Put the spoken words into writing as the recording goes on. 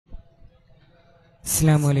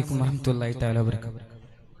അസ്സലാമു അലൈക്കും വറഹ്മത്തുള്ളാഹി തആല വബറകാതുഹു.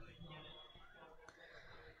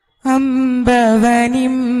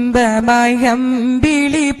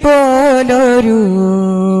 അമ്പവനിമ്പമയമ്പിളി പോലൊരു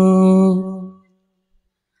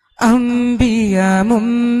അമ്പിയ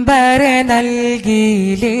മുമ്പര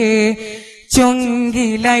നൽകിലേ,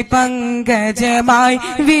 ചൊങ്കിലായി പങ്കജമായി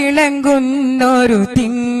വിളങ്ങുന്നൊരു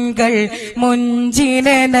തിങ്കൾ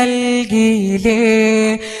മുഞ്ചിനെ നൽകിലേ.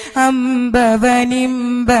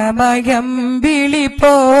 അമ്പവനിമ്പമയമ്പിളി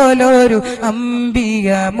പോലൊരു അമ്പിയ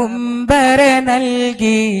മുമ്പര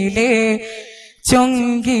നൽകിലേ,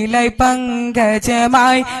 ചൊങ്കിലായി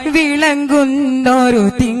പങ്കജമായി വിളങ്ങുന്നൊരു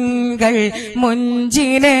തിങ്കൾ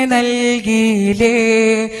മുഞ്ചിനെ നൽകിലേ.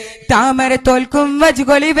 താമര തോൽക്കും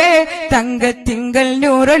വജുകൊളിവേ തങ്കത്തിങ്കൾ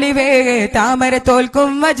നൂറൊളിവേ, താമര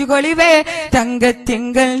തോൽക്കും വജുകൊളിവേ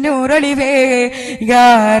തങ്കത്തിങ്കൾ നൂറൊളിവേ. യാ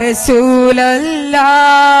റസൂലല്ലാഹ്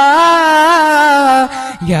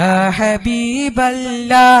യാ ഹബീബല്ലാഹ്,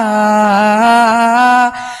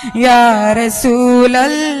 യാ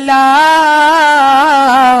റസൂലല്ലാഹ്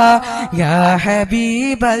യാ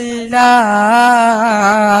ഹബീബല്ലാഹ്.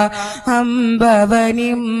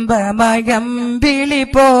 അമ്പവനിമ്പമയമ്പിളി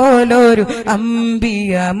പോലൊരു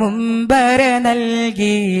അമ്പിയ മുമ്പര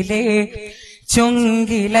നൽകിലേ,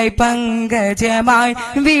 ചൊങ്കിലായി പങ്കജമായി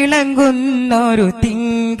വിളങ്ങുന്നൊരു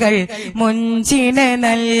തിങ്കൾ മുഞ്ചിനെ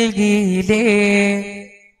നൽകിലേ.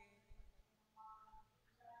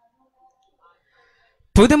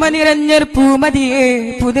 പുതുമ നിറഞ്ഞൊരു പൂമതിയെ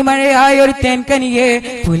പുതുമഴയായൊരു തേൻകനിയെ,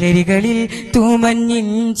 പുലരികളിൽ തൂമഞ്ഞിൻ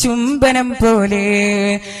ചുംബനം പോലെ.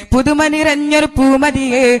 പുതുമ നിറഞ്ഞൊരു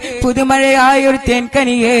പൂമതിയെ പുതുമഴയായൊരു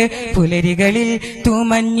തേൻകനിയെ, പുലരികളിൽ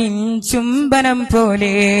തൂമഞ്ഞിൻ ചുംബനം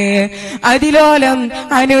പോലെ. അതിലോലം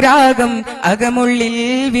അനുരാഗം അകമുള്ളിൽ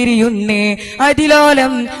വിരിയുന്നേ,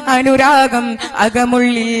 അതിലോലം അനുരാഗം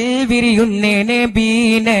അകമുള്ളിൽ വിരിയുന്നേ.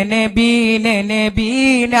 നബീന നബീന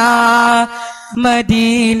നബീന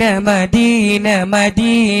മദീന മദീന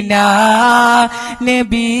മദീന,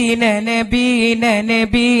 നബീന നബീന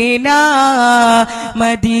നബീന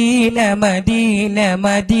മദീന മദീന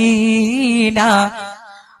മദീന.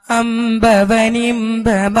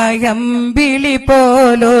 അമ്പവനിമ്പമയമ്പിളി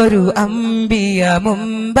പോലൊരു അമ്പിയ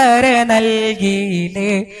മുമ്പര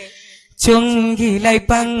നൽകിലേ, ചൊങ്കിലായി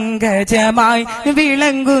പങ്കജമായി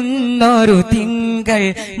വിളങ്ങുന്നൊരു തിങ്കൾ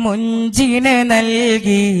മുഞ്ചിനെ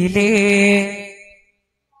നൽകിലേ.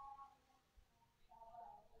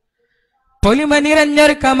 പൊലിമ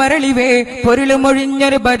നിറഞ്ഞൊരു കമറളിവേ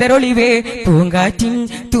പൊരുളുമൊഴിഞ്ഞൊരു ബദറൊളിവേ, പൂങ്കാറ്റിൻ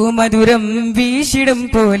തൂമധുരം വീശിടും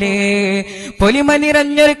പോലെ. പൊലിമ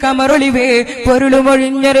നിറഞ്ഞൊരു കമറൊളിവേ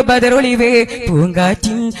പൊരുളുമൊഴിഞ്ഞൊരു ബദറൊളിവേ,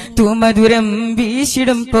 പൂങ്കാറ്റിൻ തൂമധുരം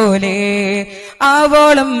വീശിടും പോലെ.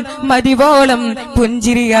 ആവോളം മതിവോളം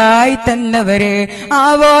പുഞ്ചിരിയായി തന്നവരെ,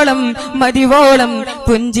 ആവോളം മതിവോളം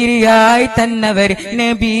പുഞ്ചിരിയായി തന്നവർ.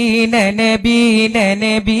 നബീന നബീന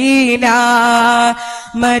നബീന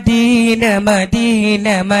മദീന മദീന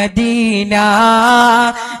മദീന,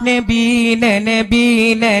 നബീന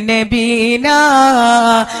നബീന നബീന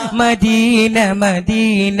മദീന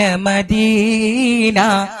മദീന മദീന.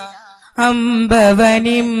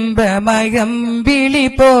 അമ്പവനിമ്പമയമ്പിളി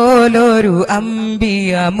പോലൊരു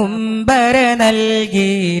അമ്പിയ മുമ്പര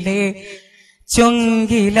നൽകിലേ,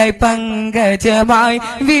 ചൊങ്കിലായി പങ്കജമായി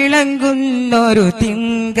വിളങ്ങുന്നൊരു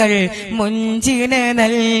തിങ്കൾ മുഞ്ചിനെ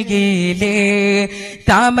നൽകിലേ.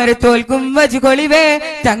 താമര തോൽക്കും വജുകൊളിവേ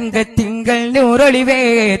തങ്കത്തിങ്കൾ നൂറൊളിവേ,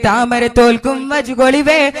 താമര തോൽക്കും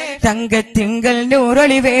വജുകൊളിവേ തങ്കത്തിങ്കൾ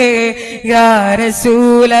നൂറൊളിവേ. യാ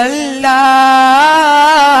റസൂലല്ലാഹ്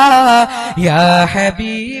യാ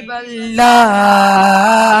ഹബീബല്ലാഹ്,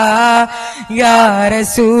 യാ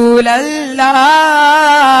റസൂലല്ലാഹ്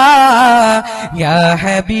യാ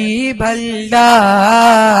ഹബീബല്ലാഹ്.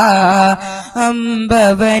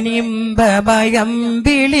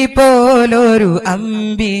 അമ്പവനിമ്പമയമ്പിളി പോലൊരു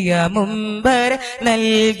അമ്പിയ മുമ്പര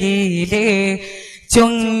നൽകിലേ,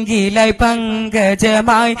 ചൊങ്കിലായി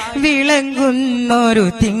പങ്കജമായി വിളങ്ങുന്നൊരു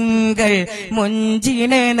തിങ്കൾ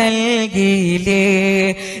മുഞ്ചിനെ നൽകിലേ,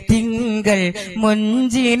 തിങ്കൾ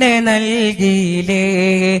മുഞ്ചിനെ നൽകിലേ,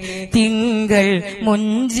 തിങ്കൾ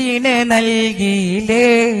മുഞ്ചിനെ നൽകിലേ.